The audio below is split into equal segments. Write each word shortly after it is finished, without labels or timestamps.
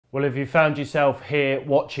Well, if you found yourself here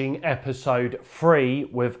watching episode 3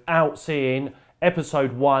 without seeing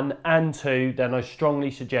episode 1 and 2, then I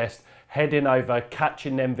strongly suggest heading over,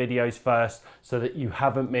 catching them videos first so that you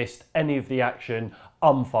haven't missed any of the action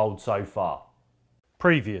unfold so far.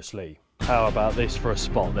 Previously, how about this for a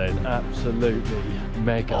spot then? Absolutely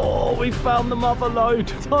mega. Oh, we found the mother lode.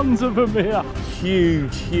 Tons of them here.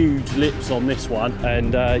 Huge lips on this one.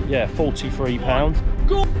 And yeah, £43.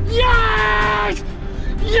 Go. Yes!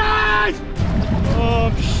 Yes! Oh,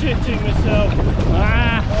 I'm shitting myself.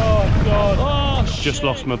 Ah! Oh, God. Oh, just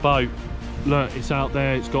lost my boat. Look, it's out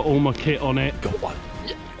there. It's got all my kit on it. Got one.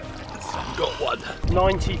 Yes, got one.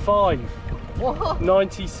 95. What?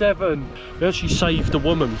 97. We actually saved a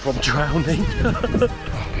woman from drowning.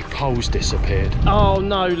 My pole's disappeared. Oh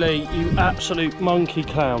no, Lee, you absolute monkey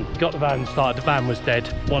clown. Got the van started, the van was dead.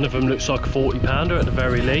 One of them looks like a 40-pounder at the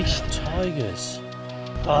very least. Tigers.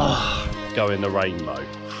 Ah, go in the rainbow.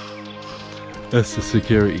 That's the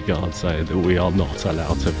security guard saying that we are not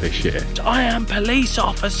allowed to fish here. I am police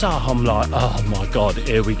officer. I'm like, oh my God,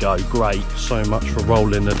 here we go, great. So much for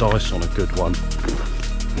rolling the dice on a good one.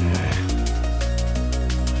 Yeah.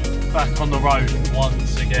 Back on the road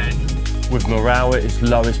once again. With morale at its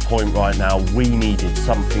lowest point right now, we needed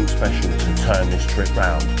something special to turn this trip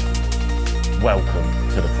round. Welcome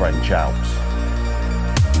to the French Alps.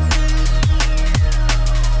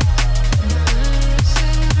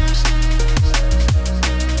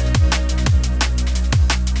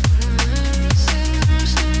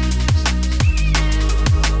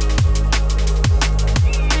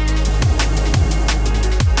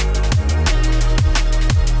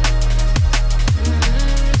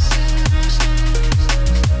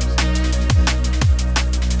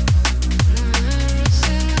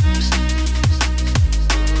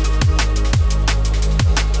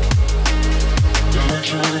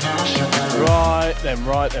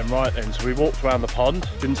 Right then, so we walked around the pond,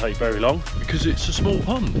 didn't take very long because it's a small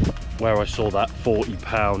pond. Where I saw that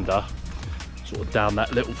 40-pounder sort of down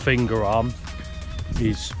that little finger arm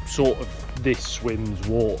is sort of this swims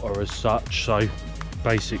water as such, so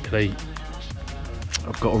basically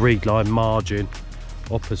I've got a reed line margin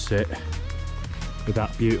opposite with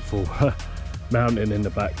that beautiful mountain in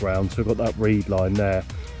the background, so I've got that reed line there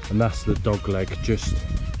and that's the dog leg just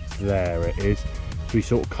there it is. We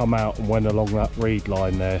sort of come out and went along that reed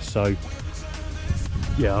line there, so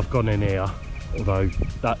yeah, I've gone in here, although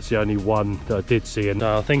that's the only one that I did see, and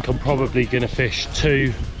I think I'm probably going to fish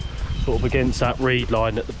 2 sort of against that reed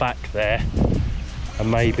line at the back there, and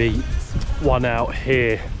maybe 1 out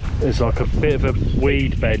here. There's like a bit of a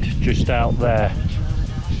weed bed just out there,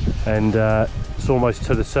 and it's almost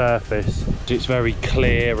to the surface. It's very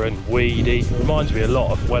clear and weedy. It reminds me a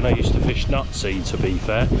lot of when I used to fish Nutsea, to be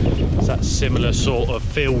fair. It's that similar sort of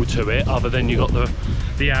feel to it, other than you got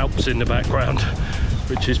the Alps in the background,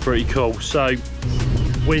 which is pretty cool. So,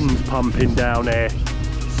 wind's pumping down here,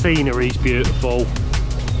 scenery's beautiful,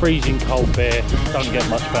 freezing cold beer. Doesn't get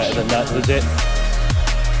much better than that, does it?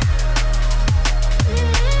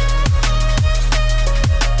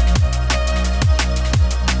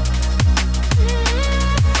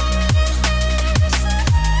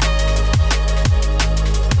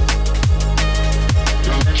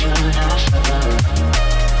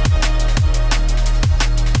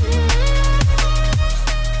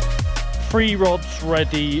 Three rods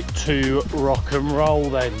ready to rock and roll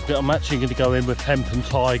then. I'm actually going to go in with hemp and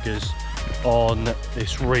tigers on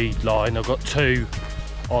this reed line. I've got 2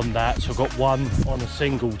 on that, so I've got 1 on a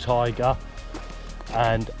single tiger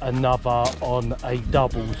and another on a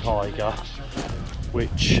double tiger,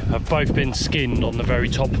 which have both been skinned on the very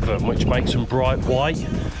top of them, which makes them bright white.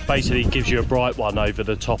 Basically gives you a bright one over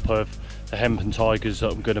the top of the hemp and tigers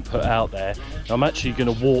that I'm going to put out there. I'm actually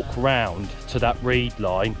going to walk round to that reed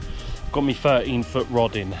line. Got me 13-foot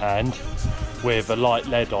rod in hand with a light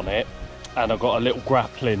lead on it, and I've got a little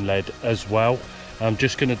grappling lead as well. I'm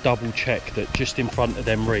just going to double check that just in front of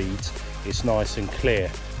them reeds it's nice and clear.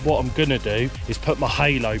 What I'm going to do is put my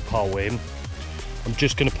halo pole in. I'm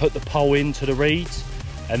just going to put the pole into the reeds,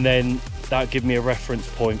 and then that'll give me a reference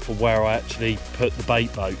point for where I actually put the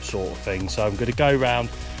bait boat sort of thing. So I'm going to go around,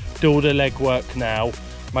 do all the leg work now,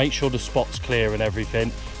 make sure the spot's clear and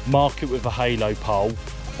everything, mark it with a halo pole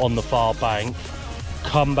on the far bank,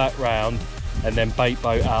 come back round and then bait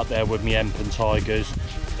boat out there with me hemp and tigers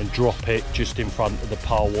and drop it just in front of the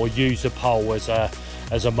pole, or use the pole as a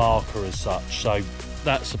marker as such. So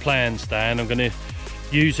that's the plan, Stan. I'm going to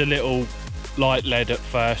use a little light lead at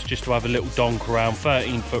first just to have a little donk around,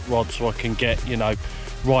 13-foot rod, so I can get, you know,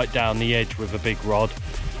 right down the edge with a big rod,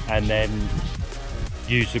 and then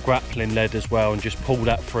use the grappling lead as well and just pull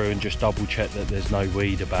that through and just double check that there's no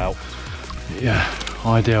weed about. Yeah,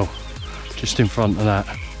 ideal. Just in front of that.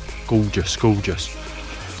 Gorgeous, gorgeous.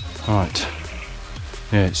 Right.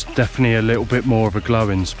 Yeah, it's definitely a little bit more of a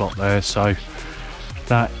glowing spot there, so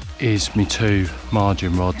that is me 2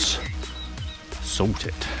 margin rods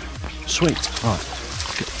sorted. Sweet. Right,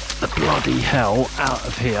 get the bloody hell out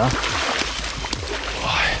of here.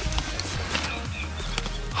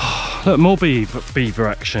 Look, more beaver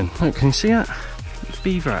action. Look, can you see that?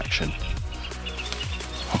 Beaver action.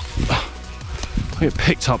 I get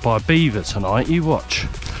picked up by a beaver tonight, you watch.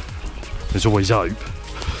 There's always hope.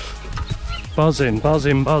 Buzzing,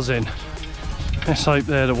 buzzing, buzzing. Let's hope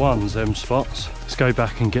they're the ones, them spots. Let's go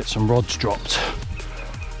back and get some rods dropped.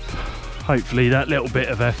 Hopefully that little bit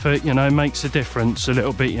of effort, you know, makes a difference a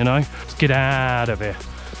little bit, you know. Let's get out of here.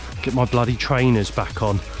 Get my bloody trainers back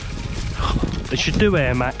on. They should do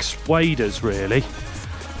Air Max waders, really.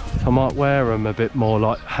 I might wear them a bit more,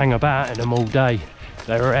 like hang about in them all day.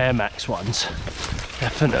 They're Air Max ones.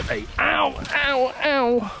 Definitely. Ow, ow,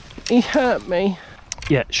 ow. He hurt me.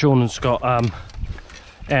 Yeah, Sean has got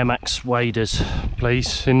Air Max waders,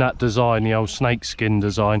 please, in that design, the old snakeskin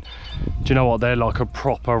design. Do you know what? They're like a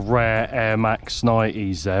proper rare Air Max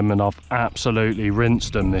 90s, them, and I've absolutely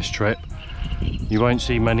rinsed them this trip. You won't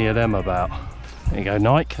see many of them about. There you go,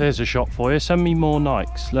 Nike, there's a shot for you. Send me more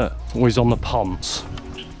Nikes. Look, always on the ponce.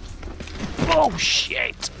 Oh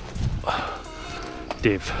shit!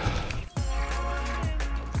 Div.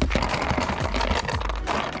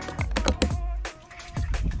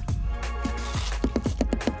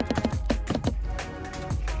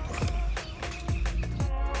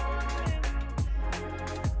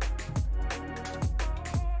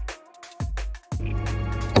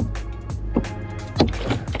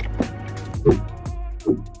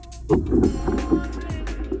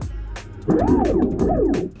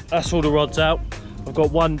 That's all the rods out. I've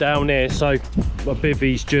got one down here, so my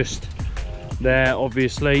bivvy's just there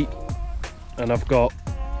obviously, and I've got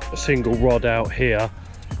a single rod out here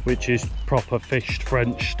which is proper fished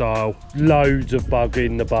French style. Loads of bug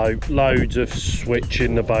in the boat, loads of switch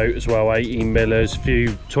in the boat as well, 18 millers, few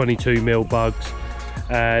 22mm bugs,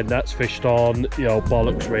 and that's fished on the old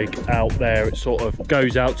bollocks rig out there. It sort of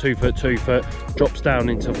goes out 2 foot, 2 foot, drops down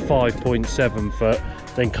into 5.7 foot,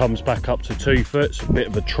 then comes back up to 2 foot. It's a bit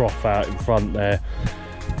of a trough out in front there.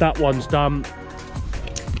 That one's done.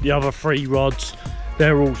 The other 3 rods,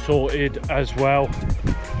 they're all sorted as well.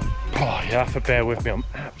 Oh, you have to bear with me, I'm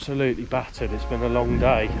absolutely battered. It's been a long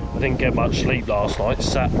day. I didn't get much sleep last night,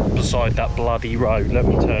 sat beside that bloody road, let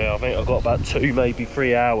me tell you. I think I got about 2, maybe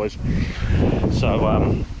 3 hours.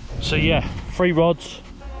 So yeah, 3 rods,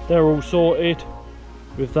 they're all sorted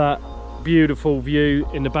with that beautiful view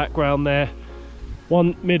in the background there.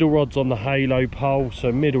 One middle rod's on the halo pole,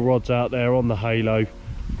 so middle rod's out there on the halo.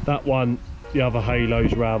 That one, the other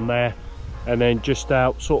halo's around there, and then just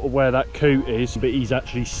out sort of where that coot is, but he's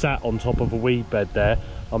actually sat on top of a weed bed there.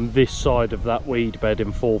 I'm this side of that weed bed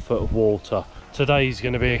in 4 foot of water. Today's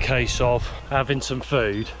going to be a case of having some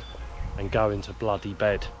food and going to bloody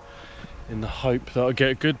bed, in the hope that I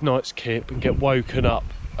get a good night's kip and get woken up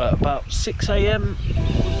at about 6 AM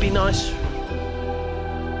would be nice.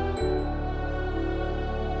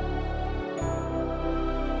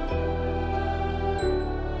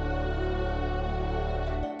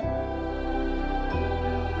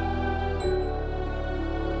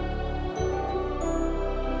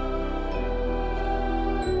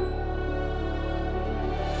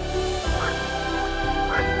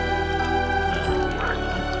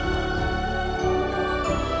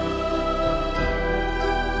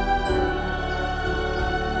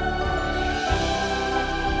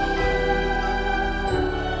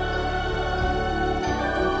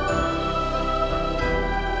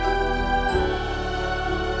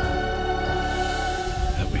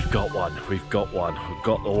 We've got one. We've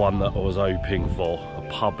got the one that I was hoping for. A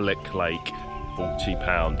public lake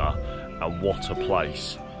 40-pounder, and what a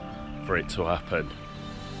place for it to happen.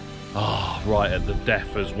 Ah, oh, right at the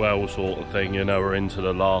death as well sort of thing, you know. We're into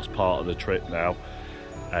the last part of the trip now,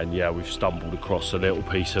 and yeah, we've stumbled across a little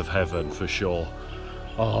piece of heaven for sure.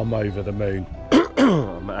 Oh, I'm over the moon.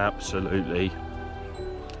 I'm absolutely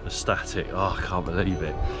ecstatic. Oh, I can't believe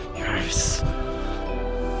it. Yes.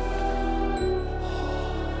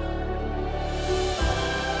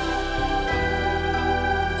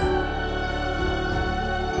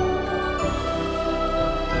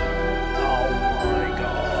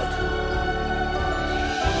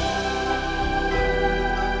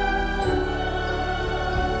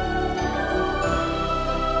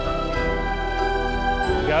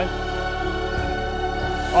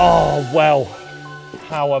 Oh well,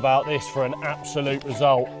 How about this for an absolute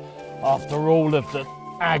result after all of the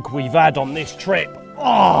ag we've had on this trip?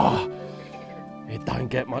 Oh, it don't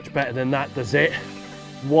get much better than that, does it?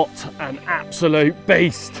 What an absolute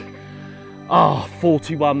beast. Ah,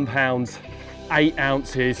 41 pounds, 8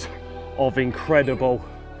 ounces of incredible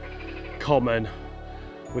common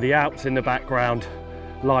with the Alps in the background.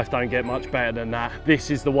 Life don't get much better than that.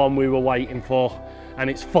 This is the one we were waiting for, and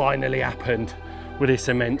it's finally happened with this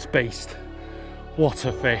immense beast. What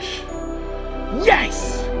a fish.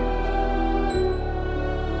 Yes!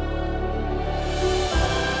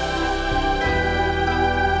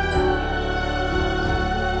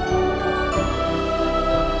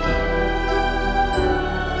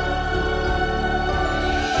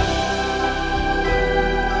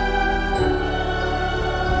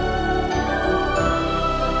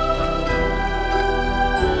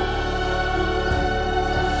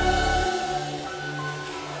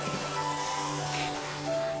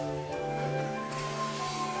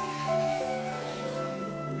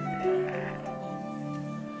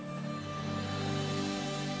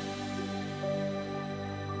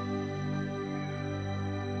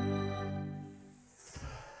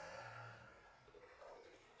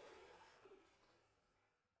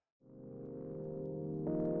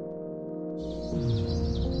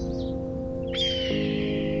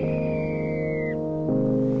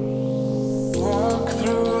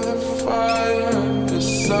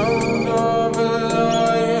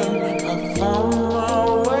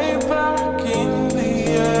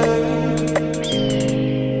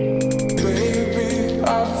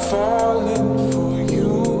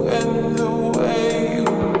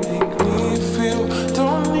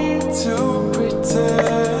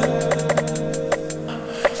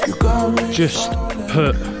 Just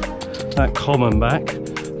put that common back,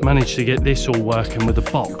 managed to get this all working with the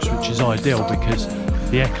box, which is ideal because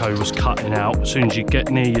the echo was cutting out as soon as you get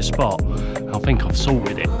near your spot. I think I've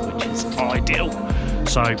sorted it, which is ideal.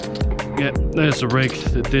 So yeah, there's the rig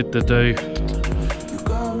that did the do.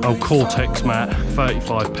 Old Cortex mat,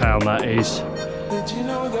 £35 that is.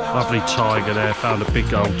 Lovely tiger there, found a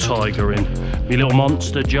big old tiger in my little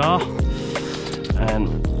monster jar.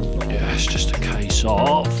 And yeah, it's just a case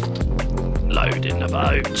of loading the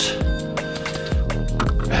boat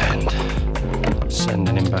and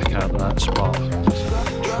sending him back out to that spot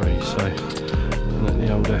tree. So let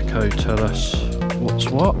the old echo tell us what's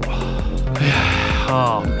what. Yeah,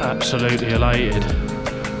 oh, absolutely elated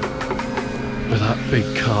with that big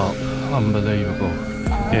carp, unbelievable.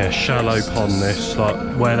 Yeah, shallow pond this, like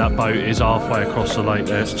where that boat is halfway across the lake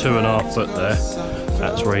there, it's 2.5 foot there,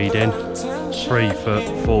 that's reading, 3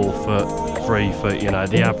 foot, 4 foot, 3 foot, you know,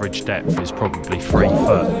 the average depth is probably 3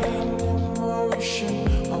 foot.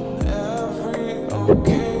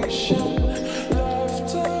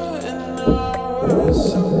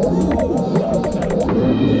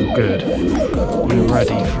 Good, we're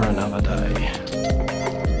ready for another day.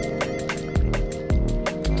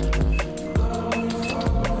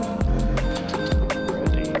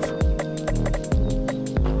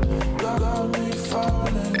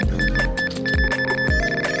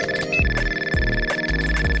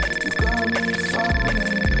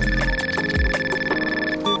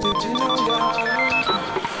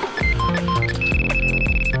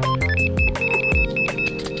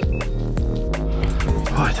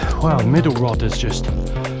 Wow, the middle rod has just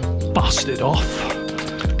busted off.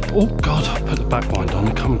 Oh God, I put the back wind on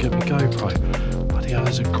and come and get my GoPro. Bloody hell,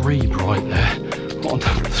 there's a grebe right there.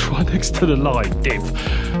 Right next to the line, div.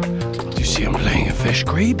 Do you see I'm playing a fish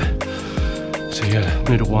grebe? So yeah,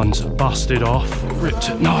 middle one's busted off. Ripped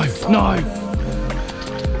it, no.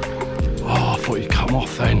 Oh, I thought you'd come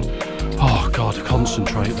off then. Oh God,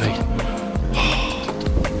 concentrate me.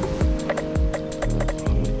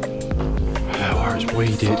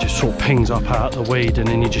 Weedy, it just sort of pings up out of the weed and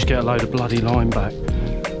then you just get a load of bloody line back.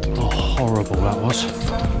 Oh, horrible that was.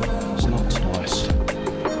 It's not nice.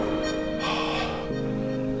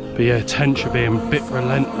 But yeah, tension being a bit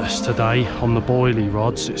relentless today on the boilie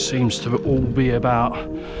rods. It seems to all be about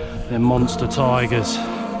them monster tigers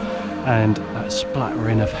and that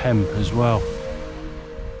splattering of hemp as well.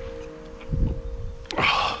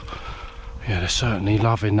 Yeah, they're certainly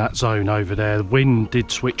loving that zone over there. The wind did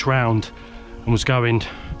switch round and was going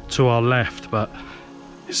to our left, but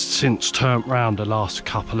it's since turned round the last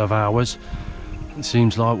couple of hours. It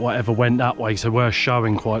seems like whatever went that way, so we're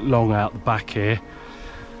showing quite long out the back here.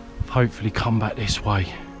 Hopefully come back this way.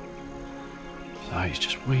 So he's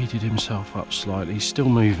just weeded himself up slightly. He's still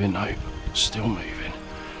moving though, still moving.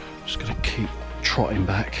 Just gonna keep trotting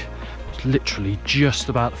back. I was literally just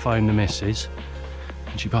about to phone the missus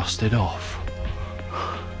and she busted off.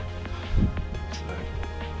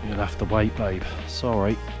 You'll have to wait, babe.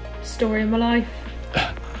 Sorry. Story of my life.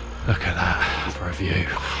 Look at that for a view.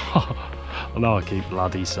 I know I keep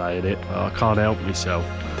bloody saying it, but I can't help myself.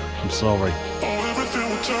 I'm sorry.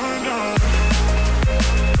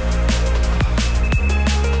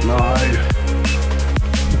 No.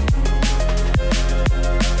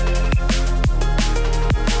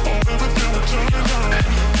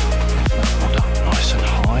 Nice and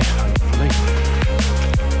high, hopefully.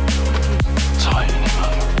 Tightening him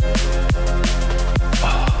up.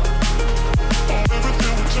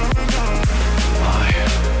 No,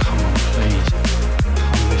 come on, please.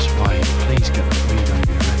 Come this way. Please get the weed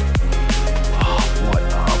over here. Oh, wipe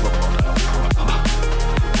that other rod out proper.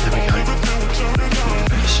 There we go. Give me a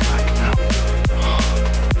bit of slack now.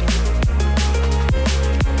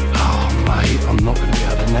 Oh, mate, I'm not going to be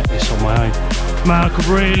able to net this on my own. Man, I could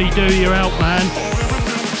really do you out, man.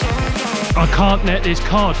 I can't net this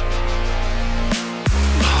cod.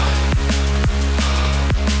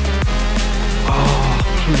 Oh,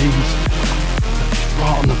 please. It's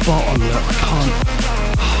right on the bottom, look, I can't.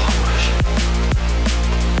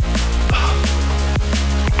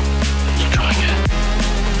 Let's try and get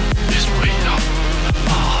this weed up.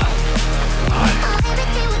 Oh,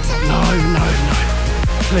 no.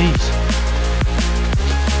 Please.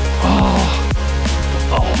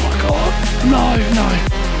 Oh my god. No.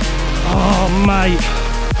 Oh mate.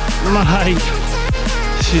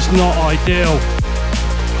 This is not ideal.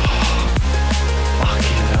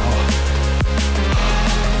 Fucking hell.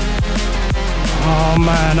 Oh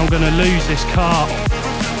man, I'm gonna lose this carp.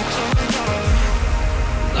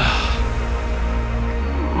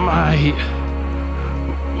 Mate.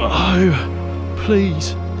 Oh,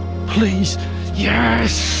 please.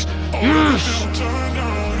 Yes.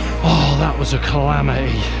 Oh, that was a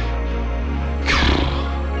calamity.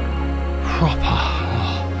 Proper.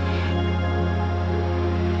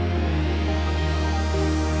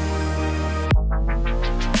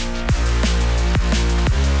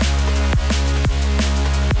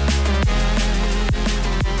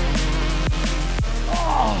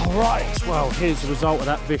 Oh, right. Well, here's the result of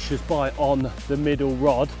that vicious bite on the middle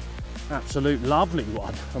rod. Absolute lovely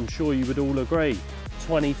one. I'm sure you would all agree.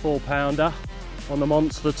 24 pounder on the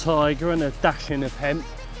Monster Tiger and a dashing of hemp.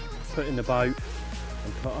 Put in the boat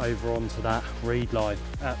and put over onto that reed line.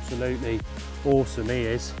 Absolutely awesome he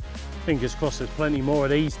is. Fingers crossed there's plenty more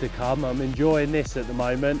of these to come. I'm enjoying this at the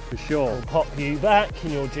moment for sure. I'll pop you back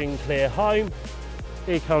in your gin clear home.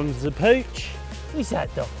 Here comes the pooch. Who's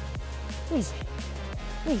that dog? Who's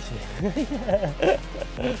he?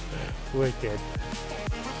 Wicked.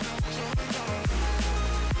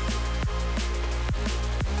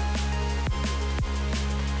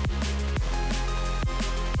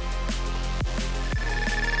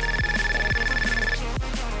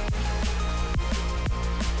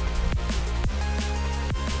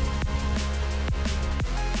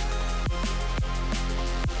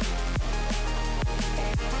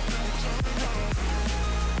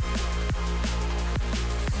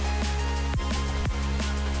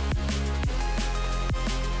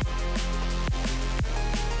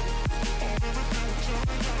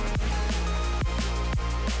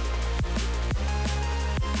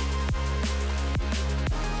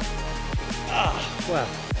 Well,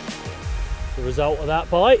 the result of that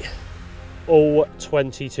bite, all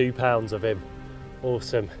 22 pounds of him.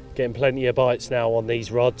 Awesome. Getting plenty of bites now on these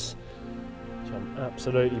rods, which I'm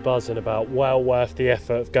absolutely buzzing about. Well worth the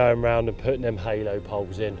effort of going around and putting them halo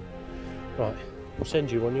poles in. Right, we'll send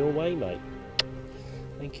you on your way, mate.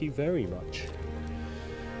 Thank you very much.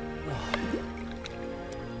 Oh.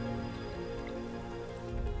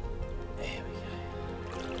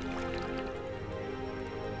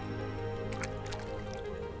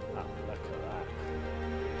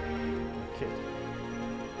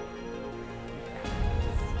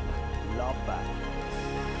 Love that.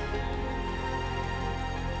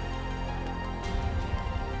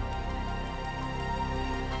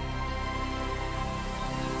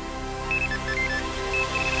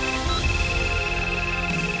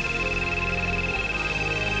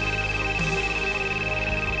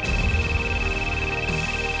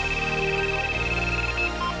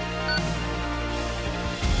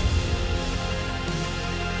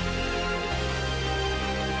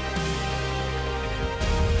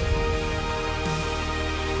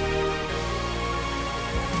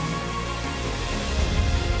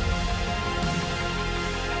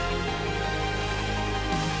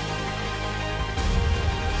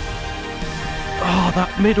 Oh,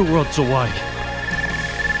 that middle rod's away.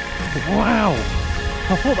 Wow,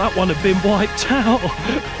 I thought that one had been wiped out.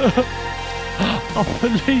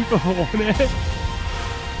 Unbelievable, isn't it?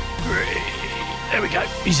 Great. There we go,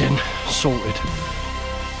 he's in, sorted.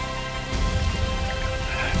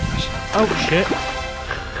 Oh shit.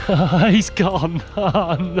 He's gone.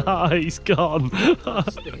 Oh no, he's gone.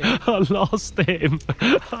 I lost him.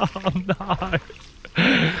 Oh no.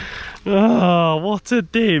 Oh, what a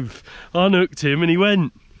div. I unhooked him and he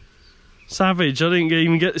went. Savage, I didn't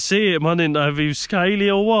even get to see him. I didn't know if he was scaly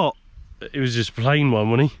or what. It was just a plain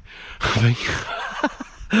one, wasn't he? I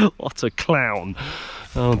think. What a clown.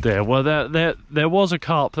 Oh dear. Well, there was a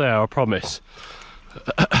carp there, I promise.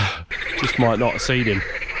 Just might not have seen him.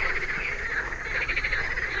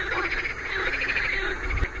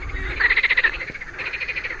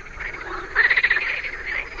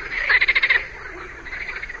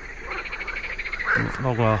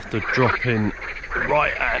 Long after dropping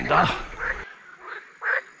right-hander,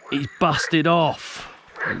 he's busted off.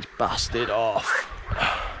 He's busted off.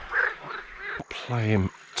 Play him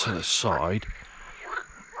to the side,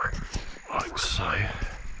 like so,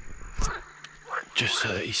 just so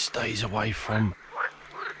that he stays away from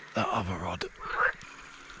that other rod.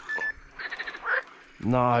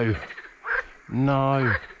 No,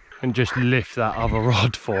 no. And just lift that other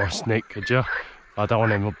rod for us, Nick, could you? I don't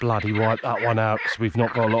want him to bloody wipe that one out because we've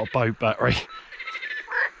not got a lot of boat battery.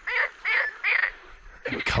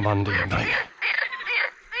 Let me come under you, mate.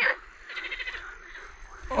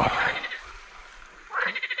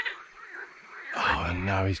 Oh, and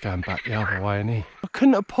now he's going back the other way, isn't he? I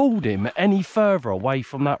couldn't have pulled him any further away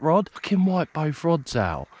from that rod. I can wipe both rods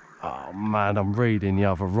out. Oh man, I'm reading the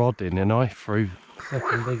other rod in, and I threw.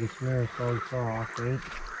 Second biggest mirror so far, I think.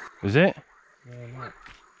 Is it? Yeah, look.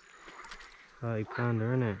 30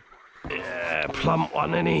 pounder, isn't it? Yeah, plump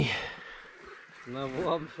one, isn't he? Another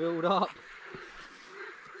one filled up.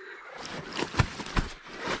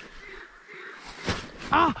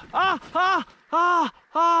 Ah, ah, ah, ah,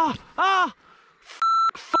 ah, ah!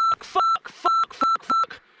 Fuck, fuck, fuck, fuck,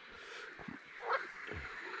 fuck.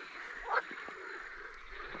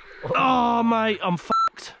 Oh, mate, I'm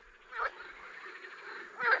fucked.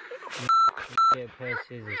 Get a pair of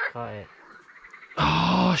scissors, cut it.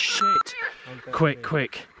 Oh, shit. Quick,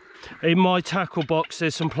 quick. In my tackle box,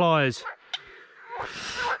 there's some pliers.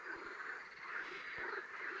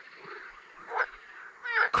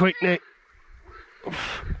 Quick, Nick.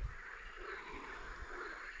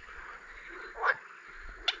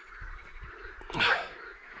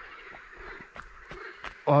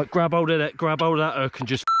 Alright, grab hold of that hook and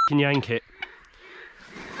just f***ing yank it.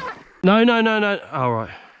 No, no, no, no.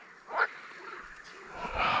 Alright.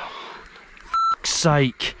 Fuck's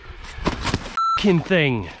sake. F***ing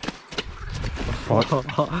thing. Right,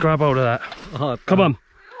 grab hold of that. Oh, come on.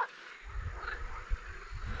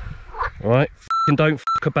 Alright, f***ing don't f***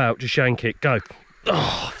 about, just yank it. Go.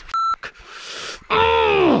 Oh, fuck.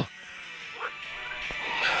 Oh!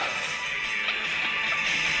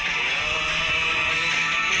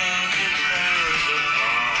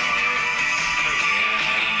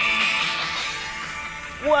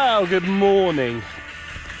 Well, good morning.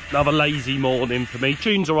 Another lazy morning for me.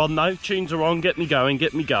 Tunes are on though, tunes are on, get me going,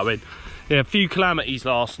 get me going. Yeah, a few calamities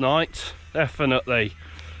last night, definitely.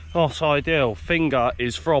 Not ideal, finger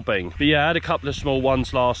is throbbing. But yeah, I had a couple of small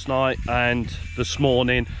ones last night and this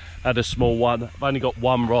morning had a small one. I've only got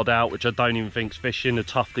one rod out, which I don't even think's fishing. The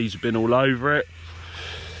toughies have been all over it.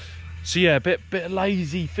 So yeah, a bit of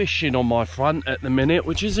lazy fishing on my front at the minute,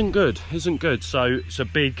 which isn't good, So it's a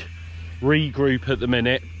big regroup at the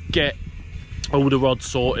minute, get all the rods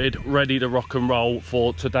sorted, ready to rock and roll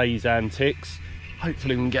for today's antics.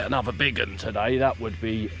 Hopefully we can get another big one today. That would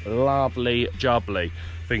be lovely jubbly,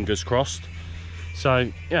 fingers crossed.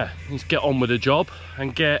 So yeah, let's get on with the job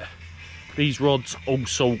and get these rods all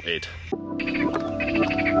sorted.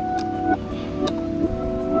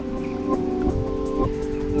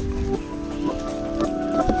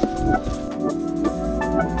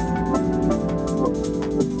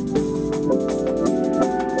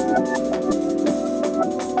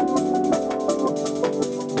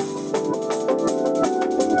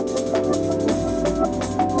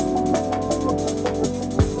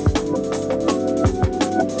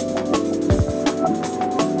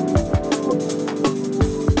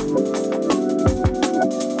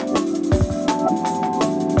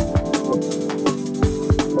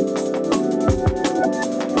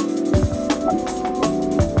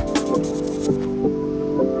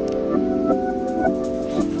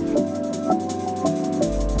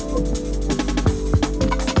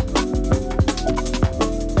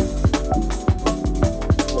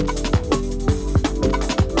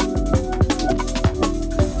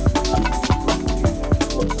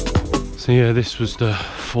 So yeah, this was the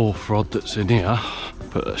fourth rod that's in here.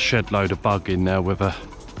 Put a shed load of bug in there with a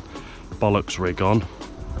bollocks rig on,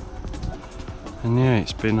 and yeah,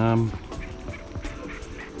 it's been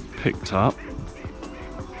picked up.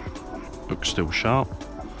 Looks still sharp.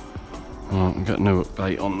 Right, I'll get new hook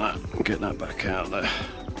bait on that and get that back out there.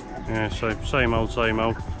 Yeah, so same old,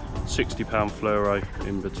 60 pound fluoro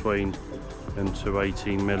in between and two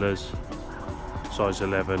 18 millers, size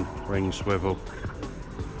 11 ring swivel,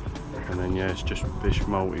 and then yeah, it's just fish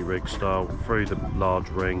multi-rig style through the large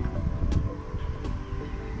ring,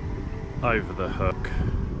 over the hook,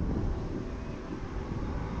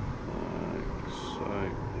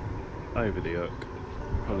 so over the hook,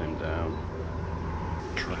 pull him down,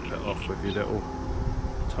 trap it off with your little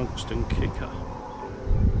tungsten kicker,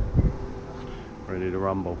 ready to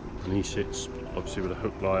rumble. And he sits obviously with a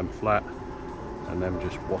hook lying flat and then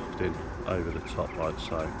just wafting over the top like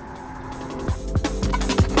so.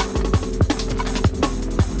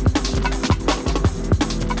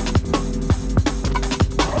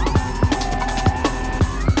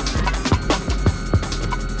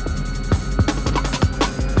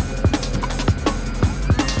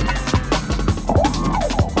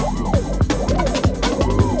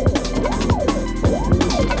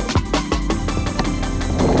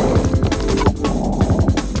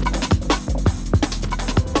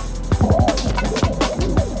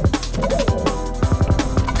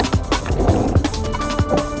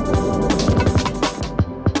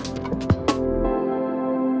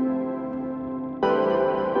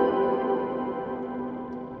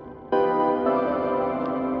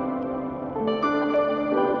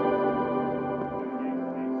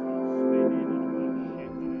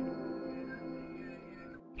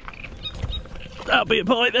 That'll be a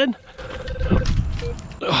bite then.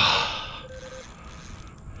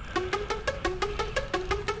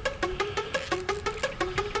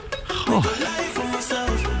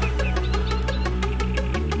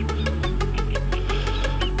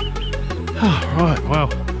 Right, well,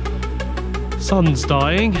 sun's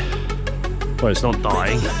dying. Well, it's not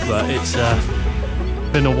dying, but it's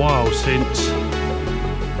been a while since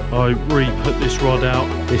I re-put this rod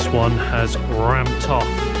out. This one has ramped off.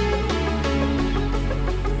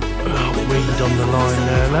 Weed on the line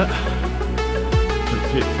there, look.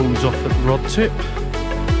 Hopefully it falls off at the rod tip.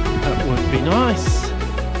 That would be nice.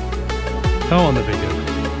 Go on the big one.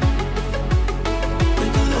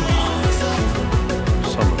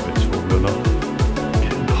 Some of it's fallen off.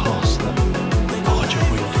 Getting past that larger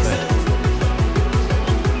weed bed.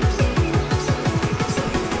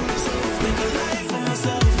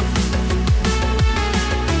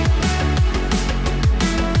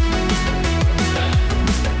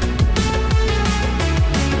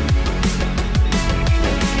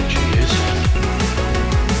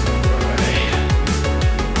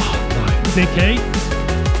 Nicky?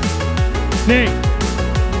 Nick?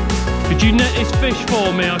 Could you net this fish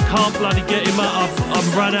for me? I can't bloody get him up.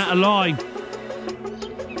 I've run out of line.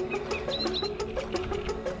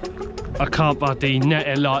 I can't bloody net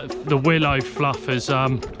it, like the willow fluff has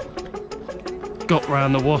got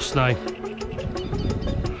round the wasp name.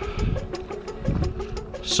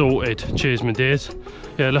 Sorted. Cheers, my dears.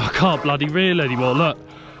 Yeah, look, I can't bloody reel anymore. Look,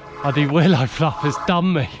 bloody willow fluff has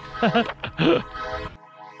done me.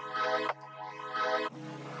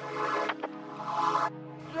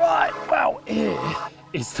 Right, well, here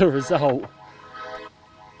is the result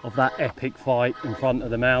of that epic fight in front of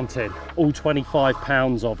the mountain. All 25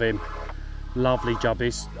 pounds of him. Lovely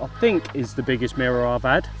jubbies. I think is the biggest mirror I've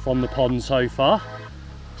had from the pond so far,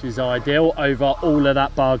 which is ideal over all of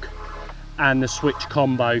that bug and the switch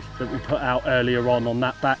combo that we put out earlier on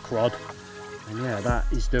that back rod. And yeah,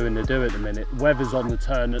 that is doing the do at the minute. The weather's on the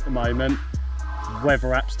turn at the moment.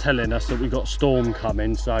 Weather app's telling us that we've got storm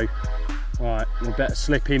coming, so right, we better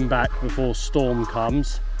slip him back before storm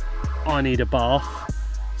comes. I need a bath,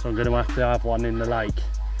 so I'm going to have one in the lake.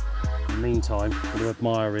 In the meantime, I'm going to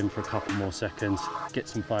admire him for a couple more seconds, get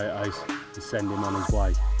some photos and send him on his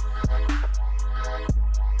way.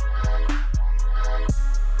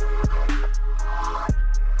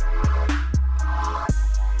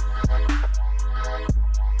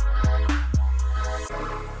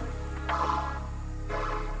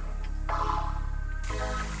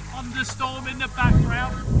 Thunderstorm in the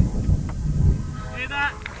background. Hear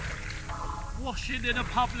that? Washing in a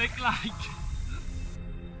public lake.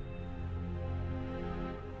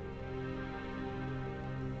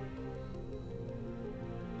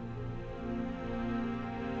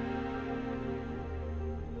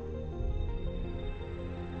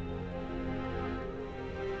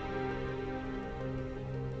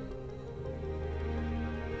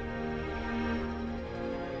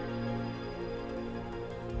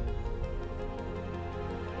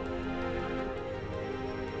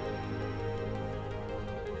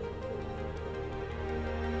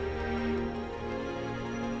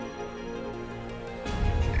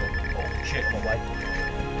 shit my way.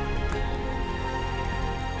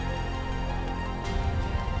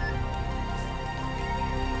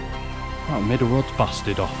 Right, middle rod's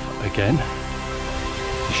busted off again.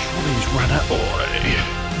 Surely he's run out. Oi.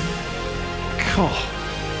 God.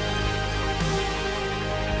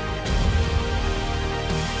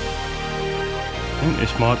 I think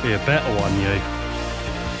this might be a better one, you.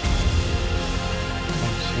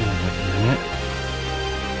 Let's see in a minute.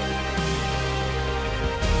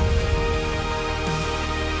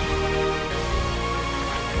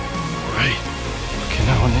 Right. Fucking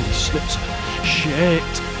hell, I nearly slipped. Shit.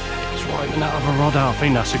 It's wiping that other rod out. I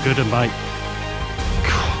think that's a good one, mate.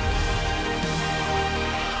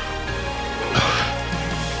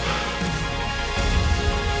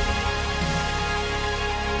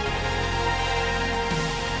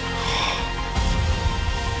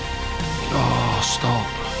 Stop.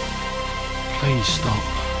 Please stop.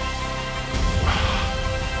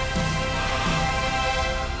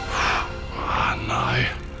 Oh, no.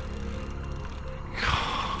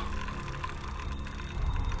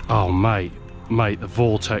 Oh, mate. Mate, the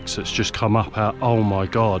vortex that's just come up out. Oh, my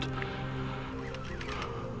God.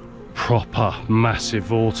 Proper massive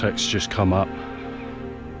vortex just come up.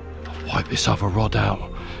 Wipe this other rod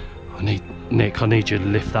out. Nick, I need you to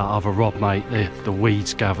lift that other rod, mate. The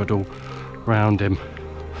weeds gathered all round him.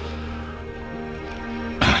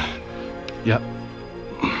 Yep.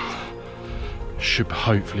 Should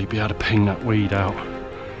hopefully be able to ping that weed out.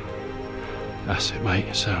 That's it,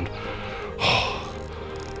 mate. Sound. Oh,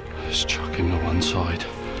 let's chuck him to one side.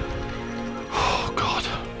 Oh, God.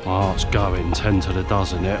 My heart's going 10 to the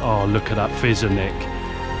dozen. It. Oh, look at that fizzer, Nick.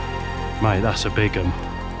 Mate, that's a big one.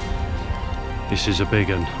 This is a big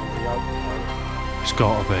one. It's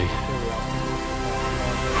got to be.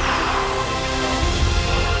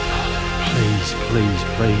 Please, please,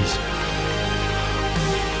 please.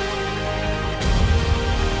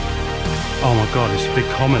 Oh my God, it's a big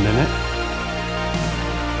common, isn't it?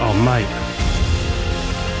 Oh mate.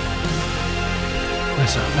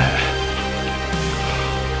 Where's that net?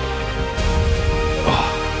 Oh.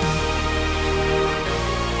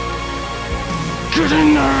 Get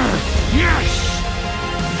in there! Yes!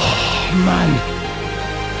 Oh man.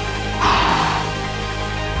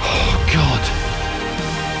 Oh God.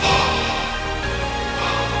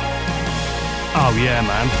 Oh yeah,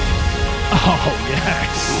 man. Oh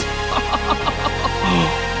yes.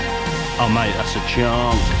 Oh mate, that's a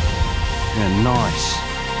chunk. Yeah, nice.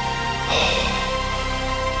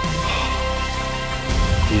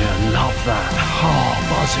 Yeah, love that. Oh,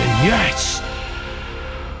 buzzing, yes.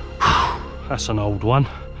 That's an old one.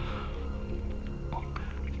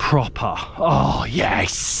 Proper. Oh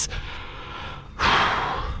yes.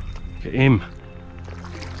 Get him.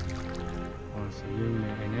 Oh, it's a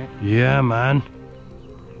unit, isn't it? Yeah, man.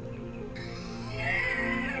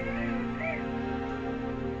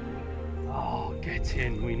 Oh, get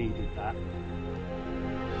in. We needed that.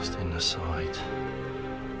 Just in the side.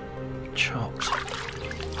 Chopped.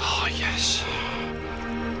 Oh, yes.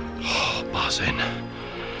 Oh, buzzing.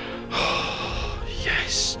 Oh,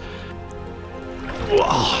 yes.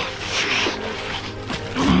 Oh.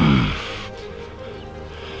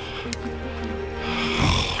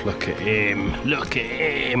 Look at him, look at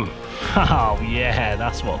him. Oh yeah,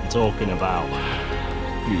 that's what I'm talking about.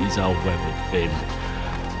 His old weathered fin.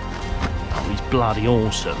 Oh, he's bloody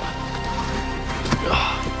awesome.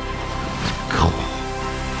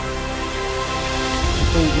 I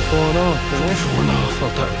thought you'd fallen off, didn't it? Fallen off, oh,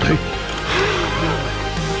 that'll do.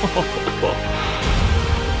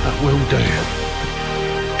 That will do.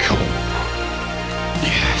 Cool.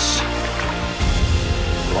 Yes.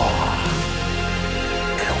 Oh.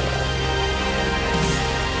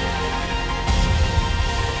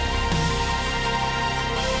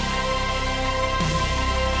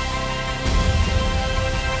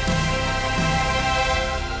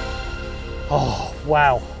 Oh,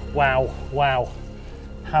 wow, wow, wow.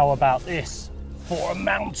 How about this for a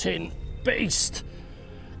mountain beast?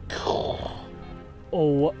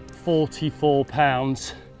 All 44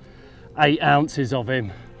 pounds, 8 ounces of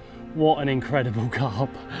him. What an incredible carp.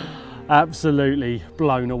 Absolutely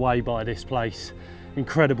blown away by this place.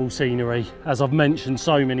 Incredible scenery, as I've mentioned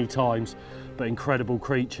so many times, but incredible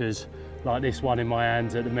creatures like this one in my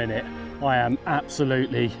hands at the minute. I am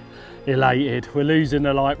absolutely elated. We're losing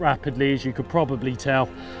the light rapidly, as you could probably tell,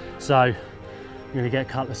 so I'm going to get a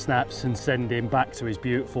couple of snaps and send him back to his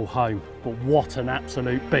beautiful home. But what an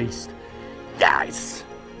absolute beast. Yes!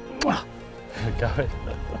 Going.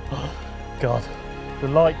 God, the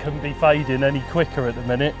light couldn't be fading any quicker at the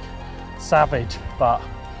minute. Savage, but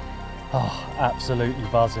oh, absolutely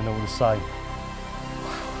buzzing all the same.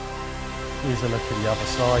 Here's a look at the other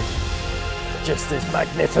side. Just as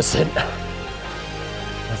magnificent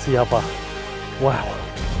as the other. Wow,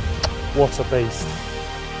 what a beast.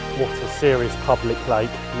 What a serious public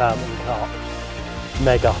lake, mountain carp.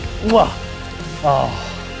 Mega. Mwah! Oh,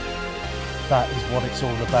 that is what it's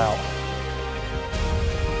all about.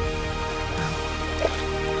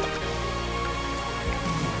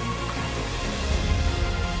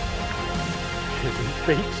 He's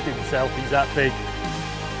beached himself, he's that big.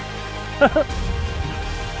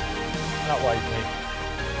 That way, Nick.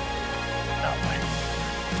 That way.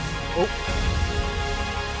 Oh.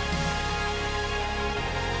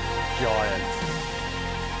 Giant.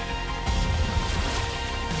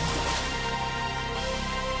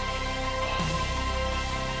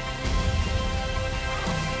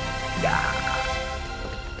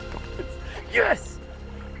 Yes!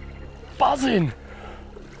 Buzzing!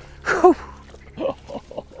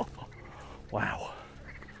 Wow.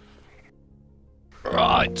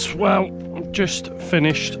 Right, well, just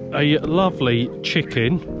finished a lovely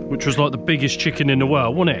chicken, which was like the biggest chicken in the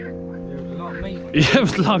world, wasn't it? Yeah, it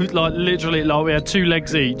was like literally, like we had 2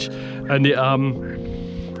 legs each, and it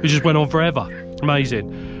just went on forever.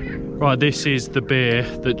 Amazing. Right, this is the beer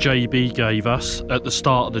that JB gave us at the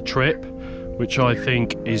start of the trip, which I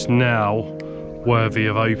think is now worthy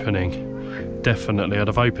of opening. Definitely, I'd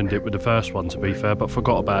have opened it with the first one, to be fair, but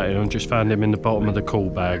forgot about it and just found him in the bottom of the cool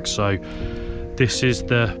bag. So this is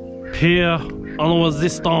the Pierre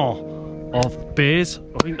Resistant of beers.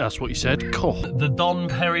 I think that's what you said. Cool. The Don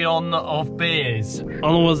Perignon of beers.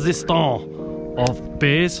 Resistant of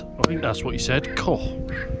beers. I think that's what you said. Cool.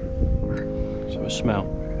 So a smell.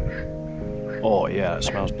 Oh yeah, it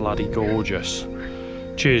smells bloody gorgeous.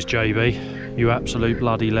 Cheers, JB. You absolute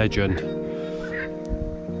bloody legend.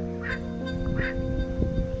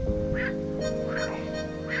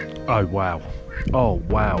 Oh wow. Oh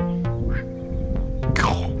wow.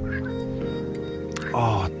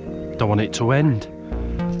 Oh, don't want it to end.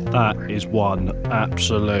 That is one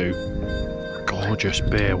absolute gorgeous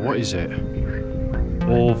beer. What is it?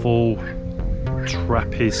 Orval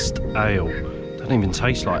Trappist Ale. Doesn't even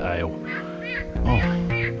taste like ale. Oh.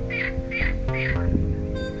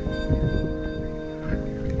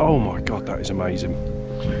 Oh my god, that is amazing.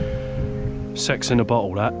 Sex in a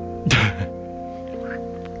bottle, that.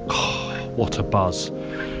 Oh, what a buzz.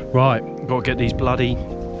 Right, got to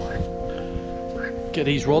get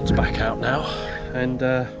these rods back out now and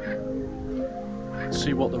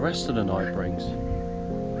see what the rest of the night brings.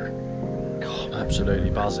 God, I'm absolutely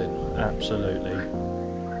buzzing. Absolutely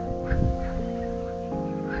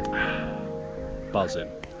buzzing.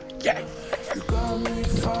 Yeah. You got me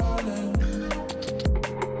falling.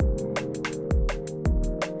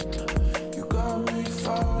 You got me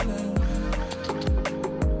falling.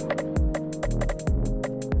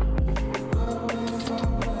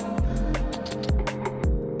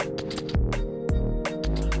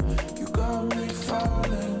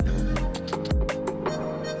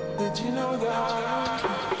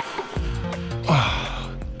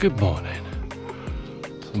 Good morning.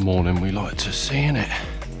 It's the morning we like to see, innit?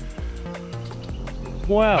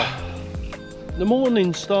 Wow. The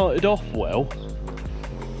morning started off well,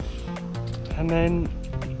 and then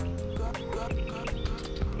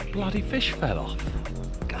bloody fish fell off.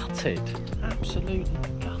 Gutted. Absolutely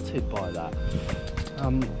gutted by that.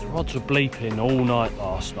 The rods were bleeping all night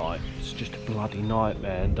last night. It's just a bloody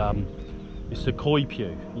nightmare, and it's the koi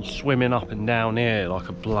pew. He's swimming up and down here like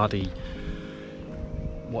a bloody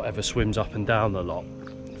whatever swims up and down a lot.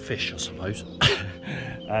 Fish, I suppose.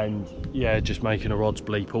 And yeah, just making the rods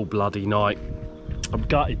bleep all bloody night. I've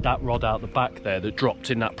gutted that rod out the back there that dropped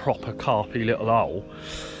in that proper carpy little hole.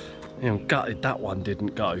 You know, gutted that one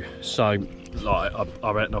didn't go. So like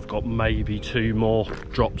I reckon I've got maybe 2 more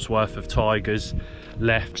drops worth of tigers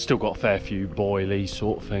left. Still got a fair few boilies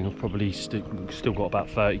sort of thing. I've probably still got about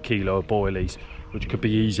 30 kilo of boilies, which could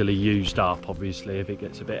be easily used up obviously if it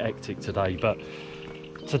gets a bit hectic today. But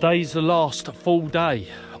today's the last full day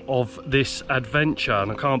of this adventure,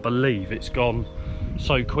 and I can't believe it's gone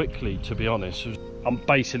so quickly, to be honest. I'm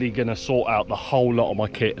basically going to sort out the whole lot of my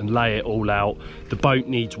kit and lay it all out. The boat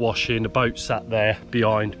needs washing, the boat's sat there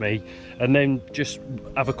behind me, and then just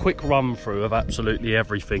have a quick run through of absolutely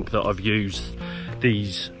everything that I've used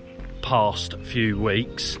these past few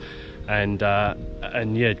weeks, and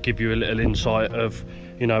yeah, give you a little insight of,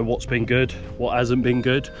 you know, what's been good, what hasn't been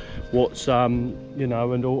good, what's you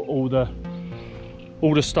know, and all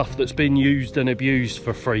the stuff that's been used and abused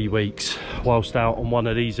for 3 weeks whilst out on one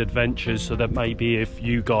of these adventures, so that maybe if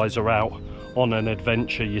you guys are out on an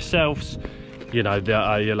adventure yourselves, you know,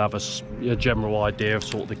 you'll have a general idea of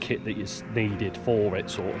sort of the kit that is needed for it,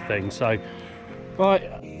 sort of thing. So,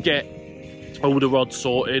 right, get all the rods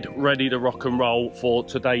sorted, ready to rock and roll for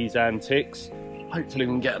today's antics. Hopefully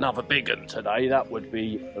we can get another big one today. That would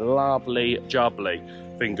be lovely jubbly.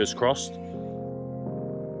 Fingers crossed.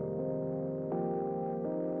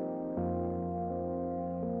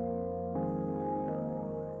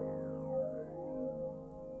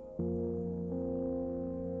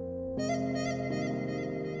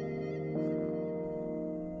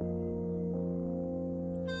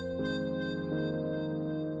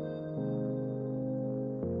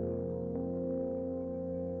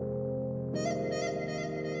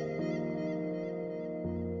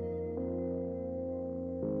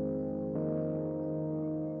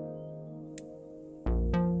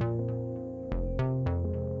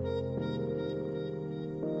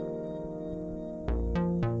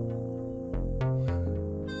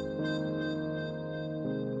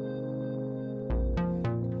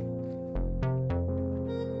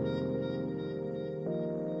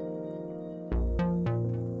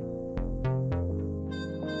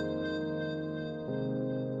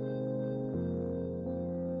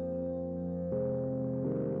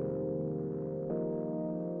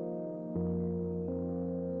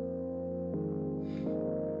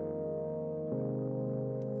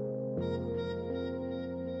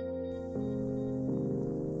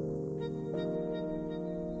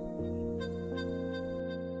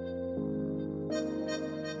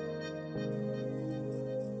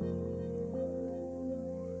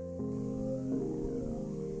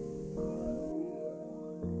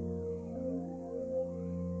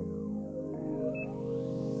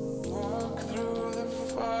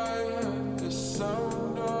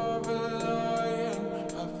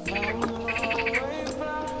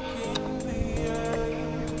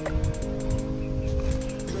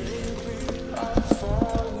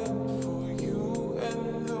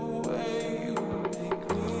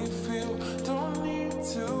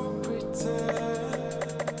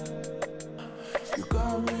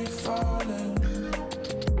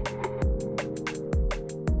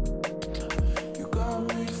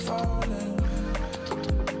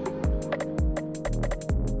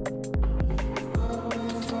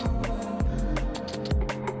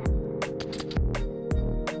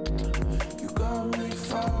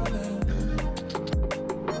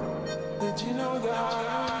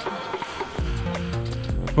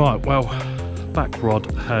 Right, well, back rod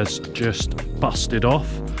has just busted off.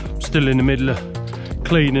 Still in the middle of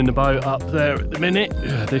cleaning the boat up there at the minute.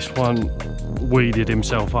 This one weeded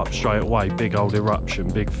himself up straight away. Big old eruption,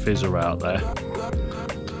 big fizzer out there.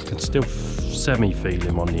 Can still semi-feel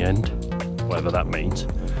him on the end, whatever that means.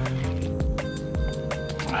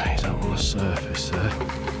 He's up on the surface there.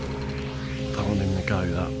 Don't want him to go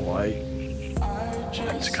that way.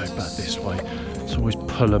 And to go back this way. It's always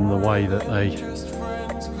pull them the way that they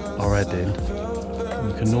are heading.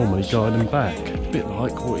 You can normally guide them back, a bit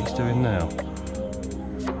like what he's doing now,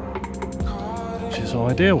 which is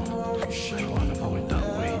ideal. Try and avoid that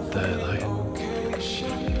weed there though.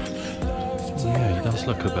 Yeah, he does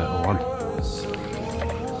look a better one.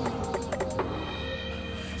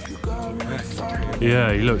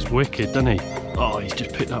 Yeah, he looks wicked, doesn't he? Oh, he's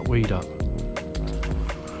just picked that weed up.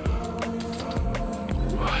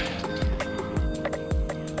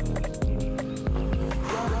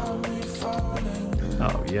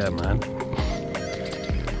 Oh yeah, man.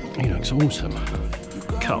 He looks awesome.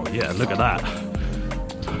 Oh yeah, look at that.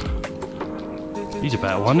 He's a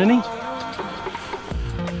better one, isn't he?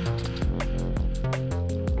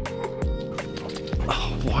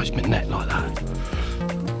 Oh, why is my net like that?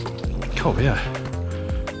 Oh yeah.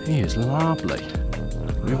 He is lovely.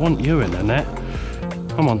 We want you in the net.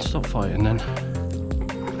 Come on, stop fighting then.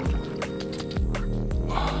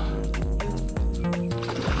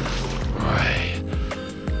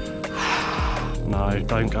 No,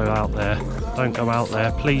 don't go out there. Don't go out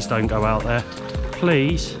there. Please don't go out there.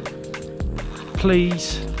 Please.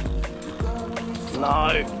 Please.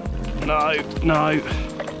 No. No. No.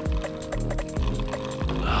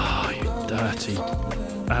 Oh, you dirty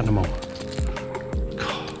animal.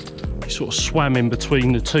 God, he sort of swam in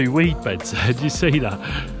between the two weed beds there. Did you see that?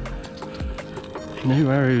 He knew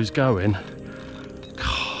where he was going.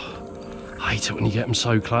 God, I hate it when you get them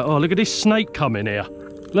so close. Oh, look at this snake coming here.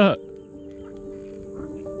 Look.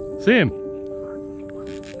 See him?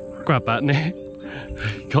 Grab that, Nick.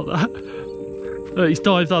 Got that? Look, he's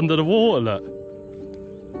dived under the water, look.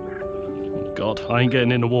 Oh God, I ain't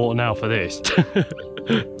getting in the water now for this.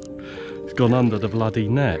 He's gone under the bloody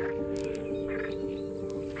net.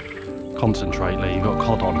 Concentrate, Lee, you've got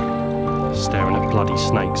cod on. staring at bloody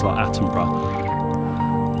snakes like Attenborough.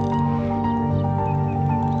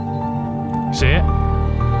 See it?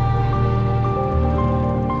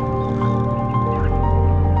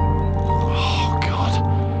 Oh God,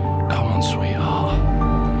 come on sweetheart.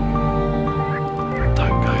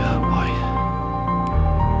 Don't go that way.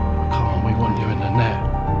 Come on, we want you in the net.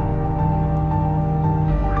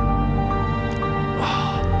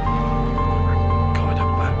 Oh, guide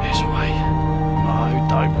it back this way. No,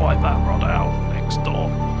 don't wipe that rod out next door.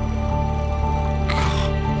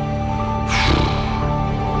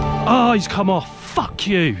 Oh, he's come off. Fuck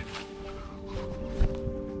you.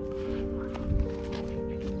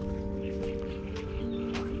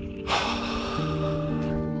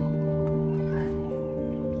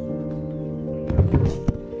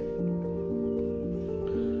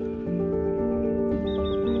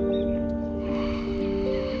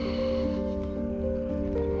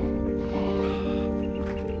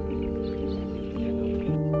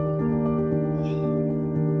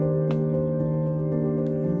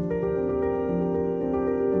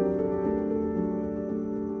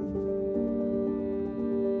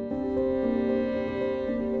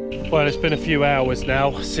 Well, it's been a few hours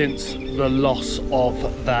now since the loss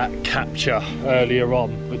of that capture earlier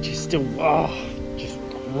on, which is still just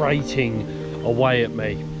grating away at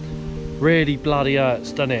me. Really bloody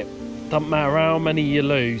hurts, doesn't it? Doesn't matter how many you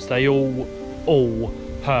lose, they all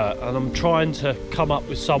hurt. And I'm trying to come up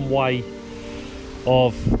with some way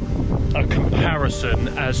of a comparison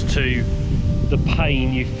as to the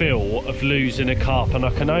pain you feel of losing a carp, and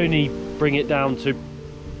I can only bring it down to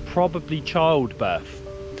probably childbirth.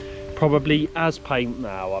 Probably as pain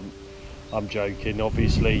now. I'm joking,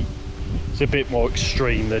 obviously it's a bit more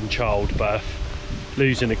extreme than childbirth.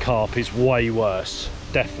 Losing a carp is way worse,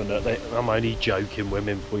 definitely. I'm only joking,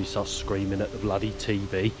 women, before you start screaming at the bloody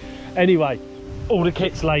TV. Anyway, all the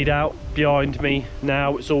kit's laid out behind me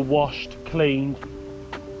now. It's all washed, cleaned,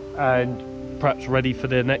 and perhaps ready for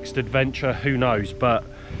the next adventure, who knows. But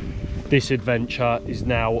this adventure is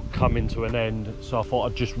now coming to an end, so I thought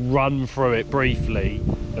I'd just run through it briefly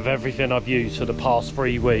of everything I've used for the past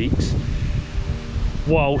 3 weeks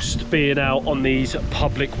whilst being out on these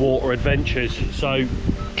public water adventures. So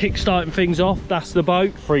kick-starting things off, that's the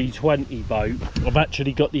boat, 320 boat. I've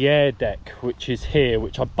actually got the air deck, which is here,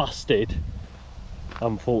 which I busted,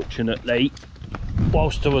 unfortunately,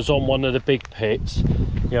 whilst I was on one of the big pits.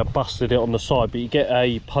 Yeah, I busted it on the side, but you get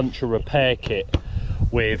a puncture repair kit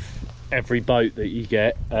with every boat that you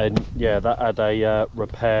get, and yeah, that had a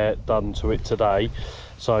repair done to it today.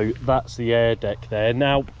 So that's the air deck there.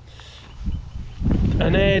 Now,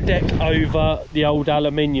 an air deck over the old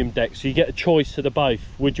aluminium deck, so you get a choice of the both.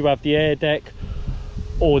 Would you have the air deck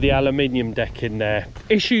or the aluminium deck in there?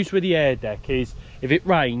 Issues with the air deck is if it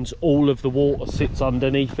rains, all of the water sits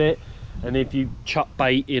underneath it, and if you chuck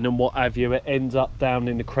bait in and what have you, it ends up down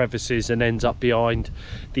in the crevices and ends up behind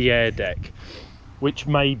the air deck, which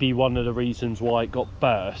may be one of the reasons why it got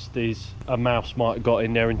burst, is a mouse might have got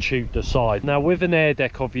in there and chewed the side. Now with an air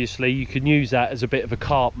deck, obviously you can use that as a bit of a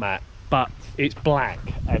carp mat, but it's black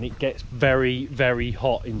and it gets very, very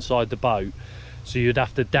hot inside the boat, so you'd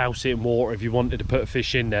have to douse it in water if you wanted to put a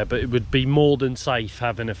fish in there. But it would be more than safe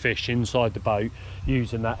having a fish inside the boat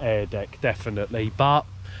using that air deck, definitely. But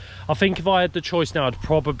I think if I had the choice now, I'd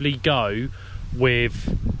probably go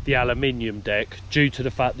with the aluminium deck, due to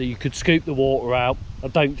the fact that you could scoop the water out. I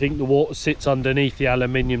don't think the water sits underneath the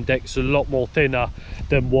aluminium deck. It's a lot more thinner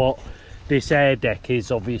than what this air deck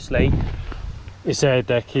is. Obviously this air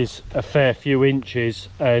deck is a fair few inches,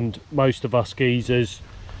 and most of us geezers,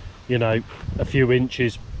 you know, a few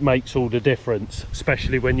inches makes all the difference,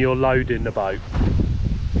 especially when you're loading the boat.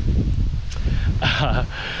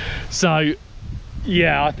 So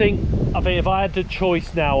yeah, I think if I had the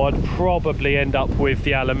choice now, I'd probably end up with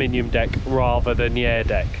the aluminium deck rather than the air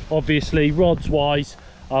deck. Obviously, rods wise,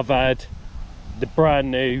 I've had the brand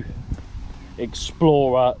new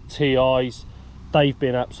Explorer TIs. They've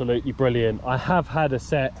been absolutely brilliant. I have had a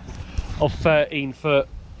set of 13-foot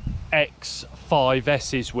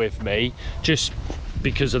X5S's with me, just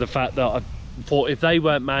because of the fact that I thought if they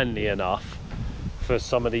weren't manly enough for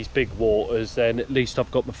some of these big waters, then at least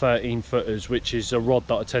I've got my 13-footers, which is a rod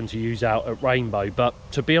that I tend to use out at Rainbow. But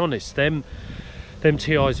to be honest, them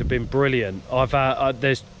TIs have been brilliant. I've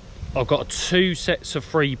got 2 sets of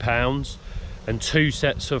 3 pounds and 2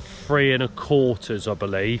 sets of 3 1/4, I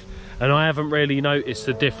believe, and I haven't really noticed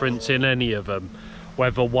the difference in any of them,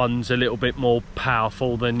 whether one's a little bit more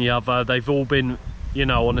powerful than the other. They've all been, you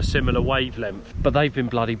know, on a similar wavelength, but they've been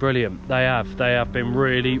bloody brilliant. They have been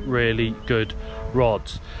really, really good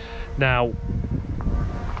rods. Now,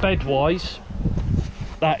 bed wise,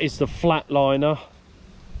 that is the flatliner.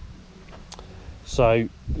 So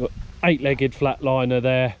 8-legged flatliner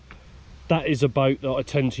there. That is a boat that I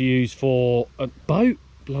tend to use for a boat.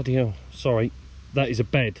 Bloody hell, sorry. That is a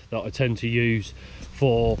bed that I tend to use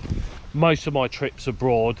for most of my trips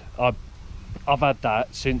abroad. I've had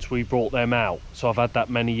that since we brought them out, so I've had that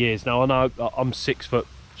many years now. I know I'm 6 foot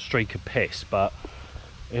streak of piss, but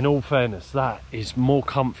in all fairness, that is more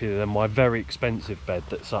comfy than my very expensive bed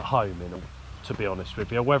that's at home, to be honest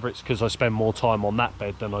with you. Whether it's because I spend more time on that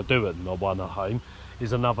bed than I do on the one at home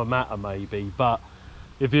is another matter maybe, but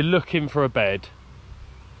if you're looking for a bed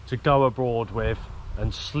to go abroad with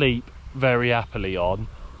and sleep very happily on,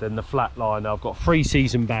 then the flatliner. I've got a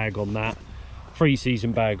 3-season bag on that,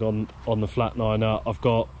 3-season bag on the flatliner. I've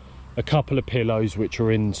got a couple of pillows which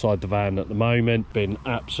are inside the van at the moment. Been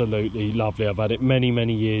absolutely lovely. I've had it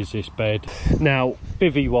many years, this bed. Now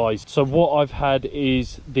bivvy wise, so what I've had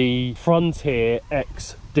is the Frontier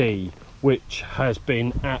XD, which has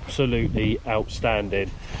been absolutely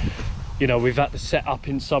outstanding. You know, we've had to set up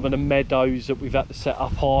in some of the meadows that we've had to set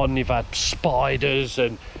up on. You've had spiders,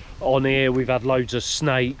 and on here we've had loads of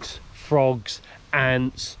snakes, frogs,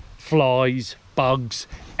 ants, flies, bugs,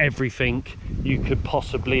 everything you could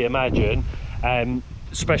possibly imagine.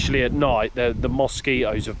 Especially at night, the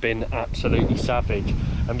mosquitoes have been absolutely savage.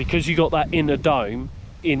 And because you got that inner dome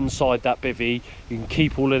inside that bivvy, you can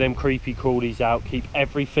keep all of them creepy crawlies out, keep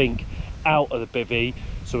everything out of the bivvy,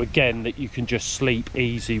 so again that you can just sleep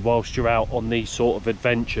easy whilst you're out on these sort of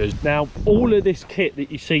adventures. Now all of this kit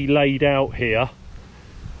that you see laid out here,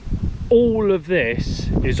 all of this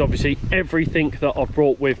is obviously everything that I've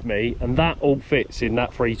brought with me, and that all fits in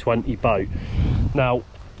that 320 boat. Now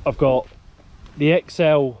I've got the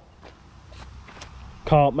XL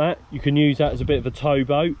carp mat. You can use that as a bit of a tow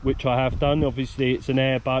boat, which I have done. Obviously it's an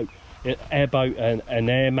airboat and an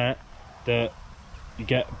air mat that you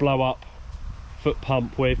get blow up foot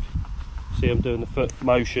pump with. See, I'm doing the foot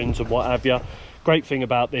motions and what have you. Great thing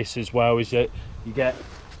about this as well is that you get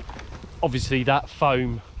obviously that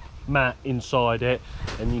foam mat inside it,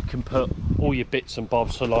 and you can put all your bits and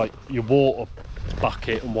bobs, so like your water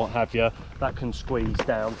bucket and what have you, that can squeeze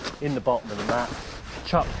down in the bottom of the mat,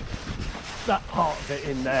 chuck that part of it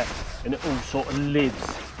in there, and it all sort of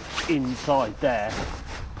lives inside there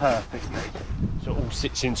perfectly. So it all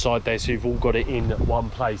sits inside there, so you've all got it in one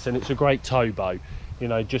place, and it's a great tow boat, you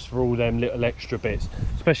know, just for all them little extra bits,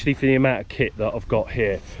 especially for the amount of kit that I've got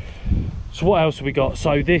here. So what else have we got?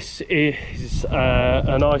 So this is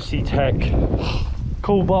an Icy Tech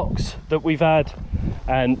cool box that we've had,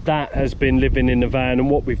 and that has been living in the van. And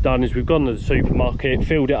what we've done is we've gone to the supermarket,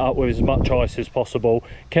 filled it up with as much ice as possible,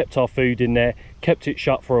 kept our food in there, kept it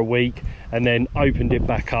shut for a week, and then opened it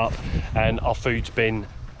back up, and our food's been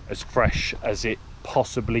as fresh as it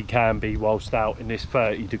possibly can be whilst out in this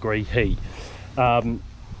 30-degree heat.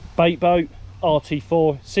 Bait boat,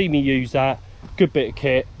 RT4, see me use that, good bit of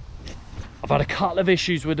kit. I've had a couple of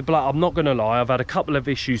issues with the I'm not gonna lie, I've had a couple of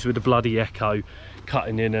issues with the bloody Echo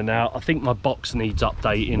cutting in and out. I think my box needs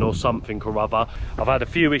updating or something or other. I've had a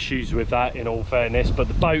few issues with that, in all fairness, but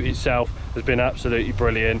the boat itself has been absolutely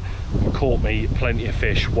brilliant. Caught me plenty of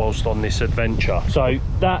fish whilst on this adventure. So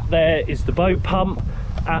that there is the boat pump,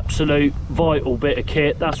 absolute vital bit of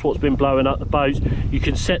kit. That's what's been blowing up the boats. You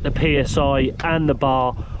can set the PSI and the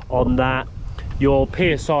bar on that. Your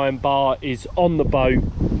PSI and bar is on the boat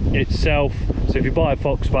itself, so if you buy a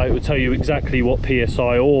Fox boat, it will tell you exactly what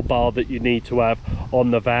PSI or bar that you need to have on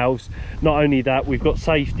the valves. Not only that, we've got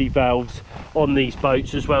safety valves on these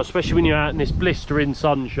boats as well, especially when you're out in this blistering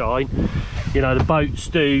sunshine. You know, the boats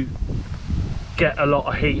do get a lot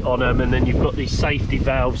of heat on them, and then you've got these safety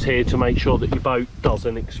valves here to make sure that your boat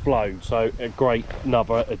doesn't explode. So a great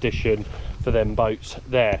another addition for them boats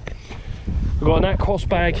there. We've got an Aquos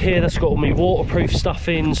bag here that's got all my waterproof stuff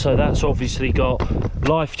in, so that's obviously got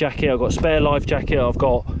life jacket, I've got a spare life jacket, I've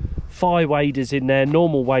got 5 waders in there,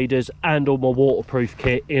 normal waders, and all my waterproof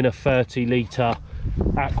kit in a 30-litre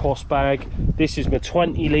Aquos bag. This is my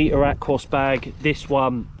 20-litre Aquos bag. This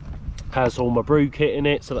one has all my brew kit in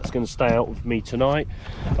it, so that's going to stay out with me tonight.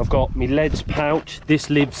 I've got my leads pouch.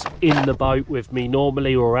 This lives in the boat with me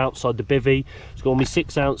normally, or outside the bivvy. It's got my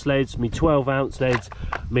 6-ounce leads, my 12-ounce leads,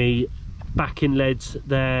 me backing leads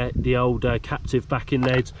there, the old captive backing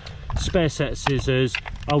leads, spare set of scissors,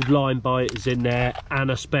 old line biters in there, and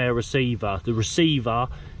a spare receiver. The receiver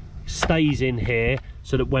stays in here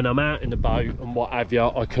so that when I'm out in the boat and what have you,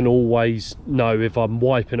 I can always know if I'm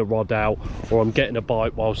wiping a rod out or I'm getting a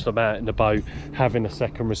bite whilst I'm out in the boat, having a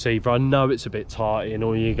second receiver. I know it's a bit tight,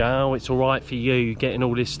 or you go, oh, it's all right for you getting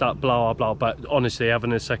all this stuff, blah blah, but honestly,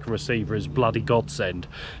 having a second receiver is bloody godsend,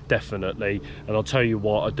 definitely. And I'll tell you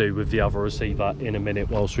what I do with the other receiver in a minute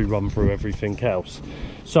whilst we run through everything else.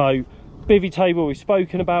 So bivvy table we've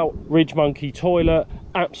spoken about, Ridge Monkey toilet,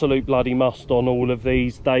 absolute bloody must on all of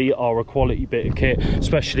these. They are a quality bit of kit,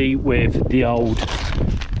 especially with the old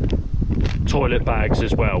toilet bags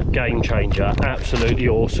as well. Game changer, absolutely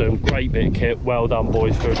awesome, great bit of kit. Well done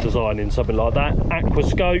boys for designing something like that.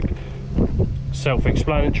 Aquascope,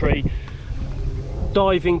 self-explanatory.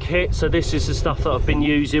 Diving kit, so this is the stuff that I've been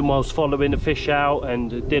using whilst following the fish out,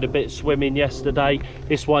 and did a bit of swimming yesterday.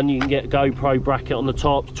 This one you can get a GoPro bracket on the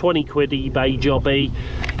top, 20 quid eBay jobby.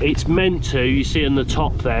 It's meant to, you see on the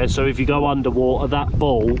top there, so if you go underwater, that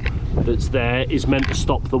ball that's there is meant to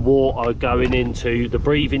stop the water going into the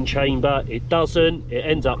breathing chamber. It doesn't, it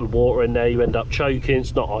ends up in water in there, you end up choking,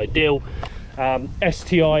 it's not ideal.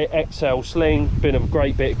 STI XL sling, been a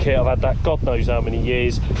great bit of kit. I've had that God knows how many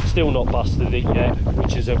years, still not busted it yet,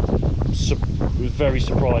 which is very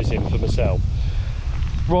surprising for myself.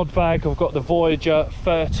 Rod bag, I've got the Voyager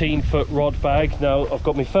 13-foot rod bag. Now I've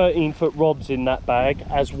got my 13-foot rods in that bag,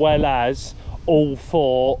 as well as all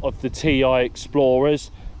 4 of the TI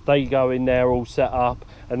Explorers. They go in there all set up,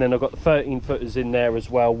 and then I've got the 13-footers in there as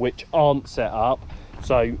well, which aren't set up.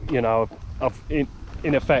 So you know,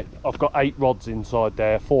 in effect, I've got 8 rods inside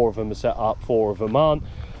there. 4 of them are set up, 4 of them aren't.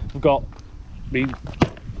 I've got the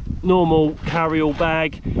normal carry-all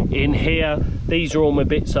bag in here. These are all my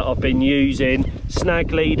bits that I've been using.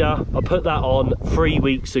 Snag leader, I put that on 3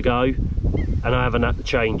 weeks ago, and I haven't had to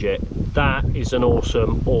change it. That is an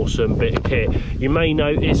awesome bit of kit. You may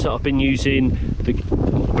notice that I've been using the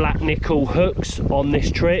black nickel hooks on this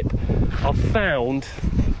trip. I've found,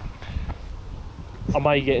 I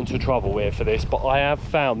may get into trouble here for this, but I have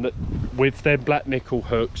found that with their black nickel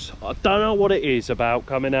hooks, I don't know what it is about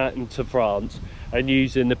coming out into France and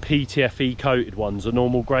using the PTFE coated ones, the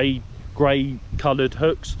normal grey coloured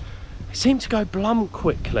hooks, they seem to go blunt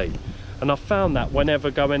quickly. And I've found that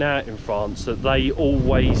whenever going out in France, that they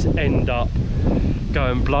always end up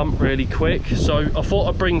going blunt really quick. So I thought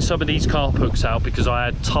I'd bring some of these carp hooks out, because I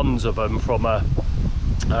had tons of them from a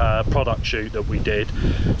product shoot that we did.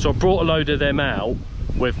 So I brought a load of them out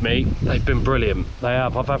with me. They've been brilliant, they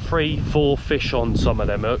have. I've had 3-4 fish on some of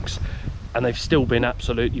them hooks, and they've still been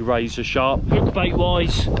absolutely razor sharp. Hook bait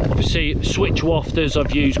wise, obviously switch wafters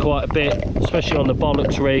I've used quite a bit, especially on the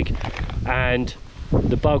bollocks rig, and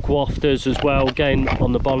the bug wafters as well, again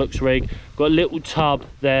on the bollocks rig. Got a little tub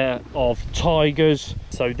there of Tigers.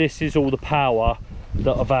 So this is all the power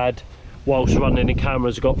that I've had whilst running the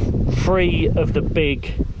cameras. I've got 3 of the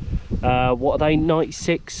big what are they,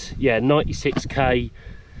 96, yeah, 96k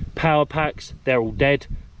power packs. They're all dead,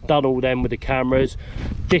 done all them with the cameras.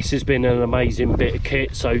 This has been an amazing bit of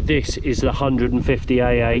kit. So this is the 150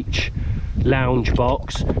 AH lounge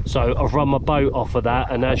box. So I've run my boat off of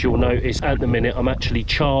that, and as you'll notice at the minute, I'm actually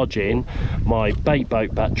charging my bait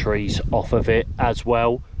boat batteries off of it as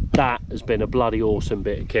well. That has been a bloody awesome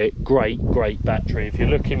bit of kit. Great battery. If you're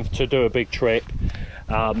looking to do a big trip,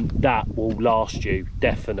 that will last you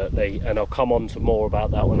definitely, and I'll come on to more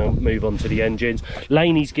about that when I move on to the engines.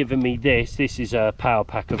 Laney's given me this is a power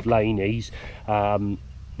pack of Laney's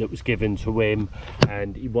that was given to him,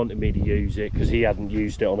 and he wanted me to use it because he hadn't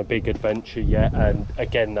used it on a big adventure yet, and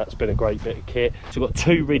again, that's been a great bit of kit. So I've got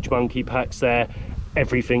 2 Ridge Monkey packs there.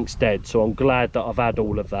 Everything's dead, so I'm glad that I've had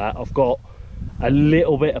all of that. I've got a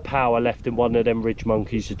little bit of power left in one of them Ridge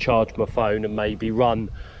Monkeys to charge my phone and maybe run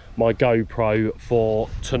my GoPro for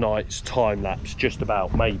tonight's time lapse, just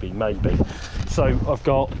about, maybe. So I've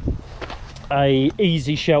got a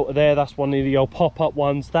easy shelter there. That's one of the old pop-up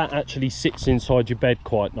ones that actually sits inside your bed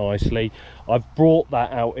quite nicely. I've brought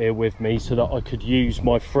that out here with me so that I could use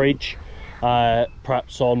my fridge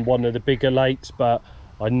perhaps on one of the bigger lakes, but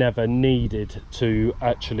I never needed to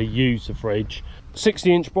actually use the fridge.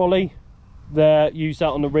 60-inch brolly there, use that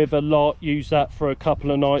on the river a lot, use that for a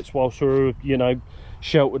couple of nights whilst we were, you know,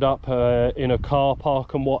 sheltered up in a car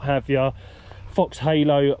park and what have you. Fox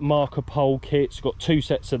Halo marker pole kits, got 2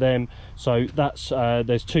 sets of them, so that's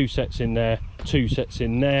there's 2 sets in there, 2 sets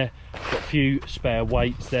in there. Got a few spare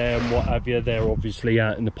weights there and what have you. They're obviously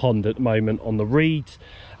out in the pond at the moment on the reeds.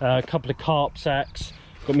 A couple of carp sacks,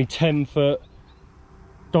 got me 10-foot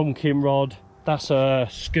donking rod, that's a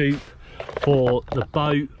scoop. for the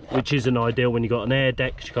boat, which isn't ideal when you've got an air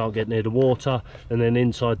deck 'cause you can't get near the water. And then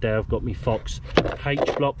inside there I've got my Fox H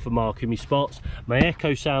block for marking my spots. My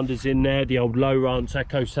echo sounder's in there, the old low rance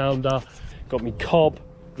echo sounder. Got my cob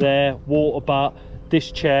there, water butt.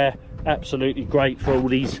 This chair, absolutely great for all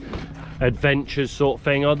these adventures sort of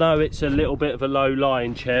thing. I know it's a little bit of a low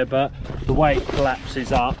lying chair, but the way it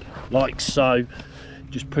collapses up like so,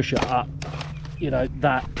 just push it up, you know,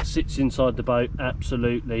 that sits inside the boat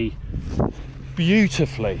absolutely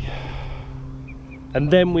beautifully. And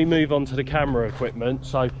then we move on to the camera equipment.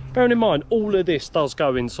 So bearing in mind, all of this does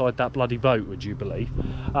go inside that bloody boat, would you believe?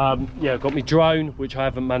 Yeah, I've got my drone, which I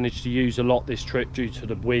haven't managed to use a lot this trip due to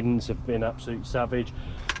the winds have been absolutely savage.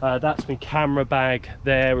 That's my camera bag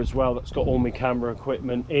there as well. That's got all my camera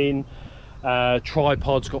equipment in.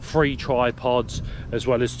 Tripods, got 3 tripods as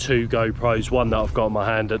well as 2 GoPros, one that I've got in my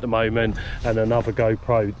hand at the moment and another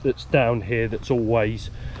GoPro that's down here that's always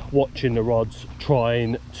watching the rods,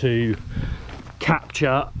 trying to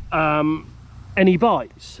capture any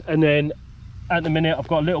bites. And then at the minute I've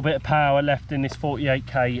got a little bit of power left in this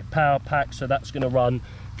 48k power pack, so that's going to run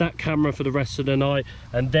that camera for the rest of the night.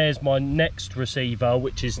 And there's my next receiver,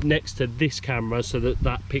 which is next to this camera, so that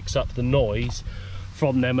that picks up the noise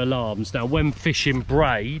from them alarms. Now when fishing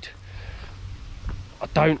braid, I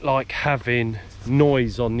don't like having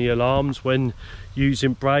noise on the alarms when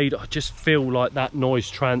using braid. I just feel like that noise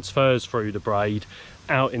transfers through the braid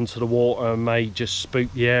out into the water and may just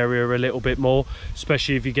spook the area a little bit more,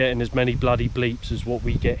 especially if you're getting as many bloody bleeps as what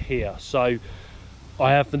we get here. So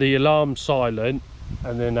I have the alarm silent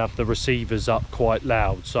and then have the receivers up quite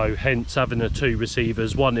loud, so hence having the 2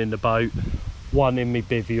 receivers, one in the boat, one in my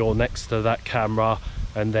bivvy or next to that camera.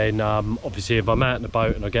 And then obviously if I'm out in the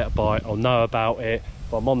boat and I get a bite, I'll know about it.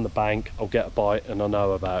 If I'm on the bank, I'll get a bite and I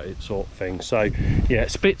know about it, sort of thing. So yeah,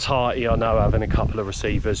 it's a bit tighty, I know, having a couple of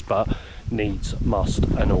receivers, but needs must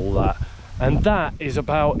and all that. And that is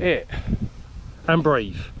about it. And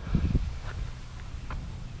breathe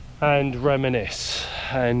and reminisce.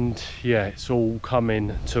 And yeah, it's all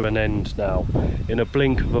coming to an end now in a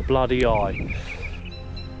blink of a bloody eye.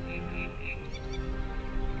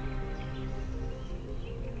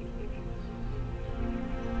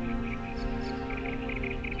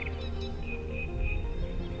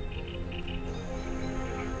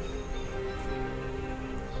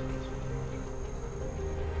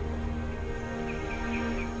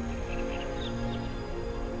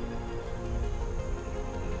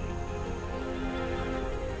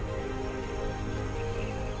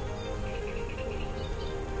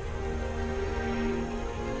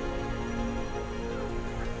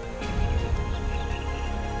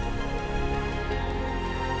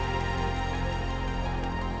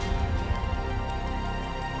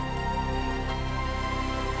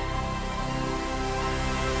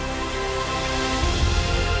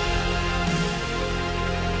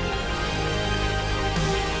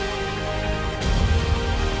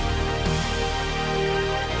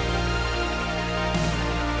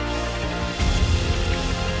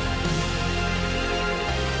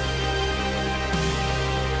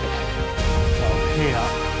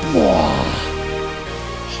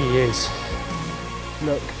 She is.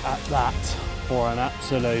 Look at that for an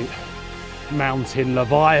absolute mountain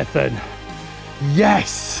leviathan.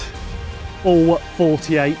 Yes! All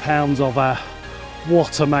 48 pounds of her.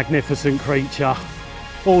 What a magnificent creature.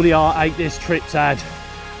 All the heartache this trip's had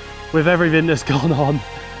with everything that's gone on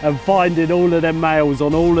and finding all of them males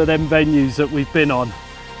on all of them venues that we've been on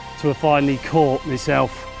to have finally caught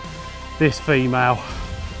myself this female,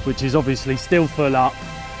 which is obviously still full up.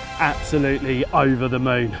 Absolutely over the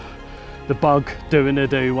moon. The bug doing a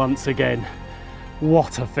do once again.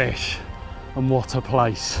 What a fish and what a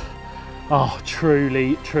place. Oh,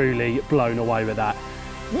 truly, truly blown away with that.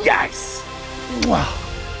 Yes! Wow.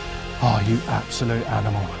 Oh, you absolute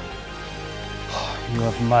animal. You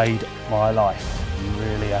have made my life. You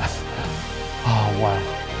really have. Oh,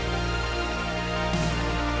 wow.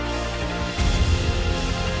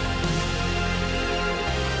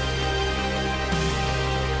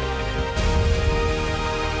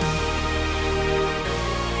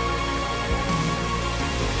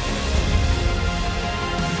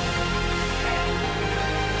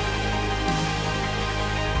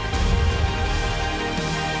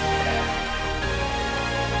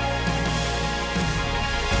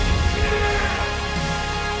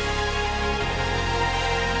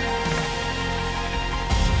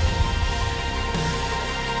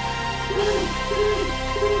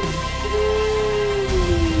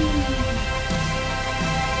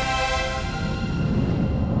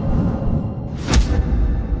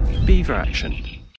 Beaver action.